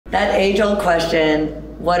That age-old question,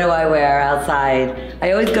 what do I wear outside?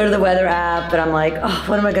 I always go to the weather app, but I'm like, oh,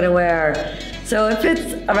 what am I gonna wear? So if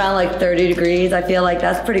it's around like 30 degrees, I feel like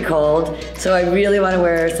that's pretty cold. So I really wanna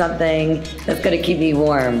wear something that's gonna keep me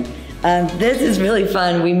warm. This is really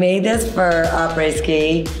fun. We made this for après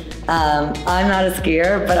ski. I'm not a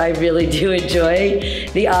skier, but I really do enjoy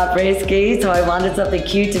the après ski, so I wanted something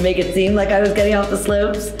cute to make it seem like I was getting off the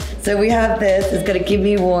slopes. So we have this, it's gonna keep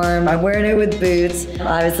me warm. I'm wearing it with boots,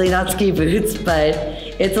 obviously not ski boots, but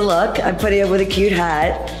it's a look. I'm putting it with a cute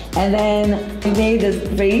hat. And then we made this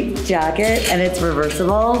great jacket, and it's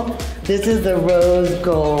reversible. This is the rose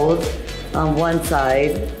gold on one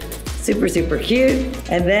side. Super, super cute.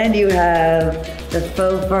 And then you have the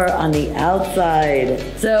faux fur on the outside.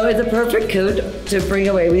 So it's a perfect coat to bring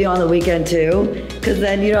away with you on the weekend too, because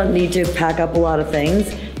then you don't need to pack up a lot of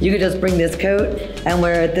things. You could just bring this coat and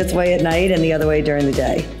wear it this way at night and the other way during the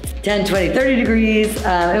day. 10, 20, 30 degrees,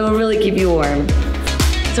 it will really keep you warm.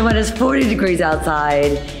 So when it's 40 degrees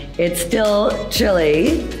outside, it's still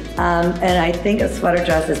chilly, and I think a sweater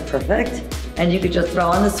dress is perfect. And you could just throw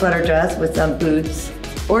on the sweater dress with some boots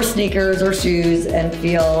or sneakers or shoes and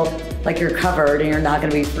feel like you're covered and you're not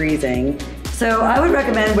gonna be freezing. So I would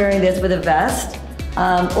recommend wearing this with a vest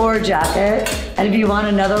or a jacket. And if you want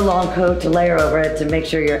another long coat to layer over it to make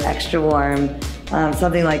sure you're extra warm,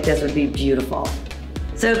 something like this would be beautiful.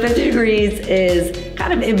 So 50 degrees is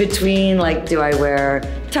kind of in between, like, do I wear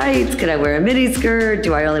tights? Could I wear a mini skirt?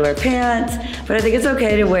 Do I only wear pants? But I think it's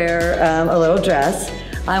okay to wear a little dress.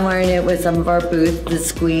 I'm wearing it with some of our boots, the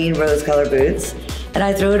Squeen rose color boots. And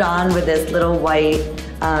I threw it on with this little white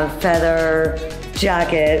feather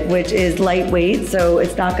jacket, which is lightweight, so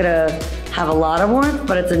it's not gonna have a lot of warmth,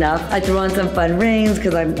 but it's enough. I threw on some fun rings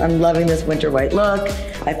because I'm loving this winter white look.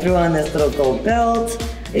 I threw on this little gold belt.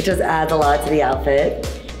 It just adds a lot to the outfit.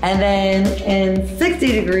 And then in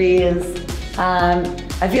 60 degrees,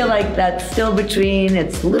 I feel like that's still between,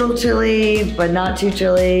 it's a little chilly, but not too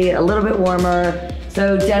chilly, a little bit warmer.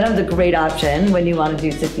 So denim's a great option when you want to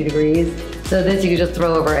do 60 degrees. So this you can just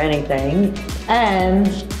throw over anything. And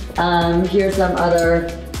here's some other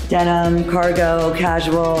denim, cargo,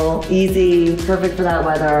 casual, easy, perfect for that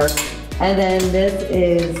weather. And then this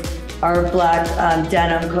is our black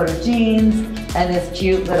denim coat of jeans and this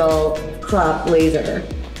cute little crop blazer.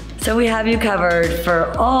 So we have you covered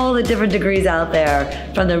for all the different degrees out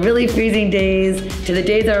there, from the really freezing days to the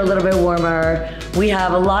days that are a little bit warmer. We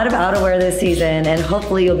have a lot of outerwear this season, and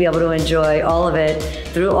hopefully you'll be able to enjoy all of it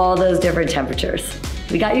through all those different temperatures.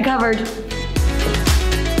 We got you covered.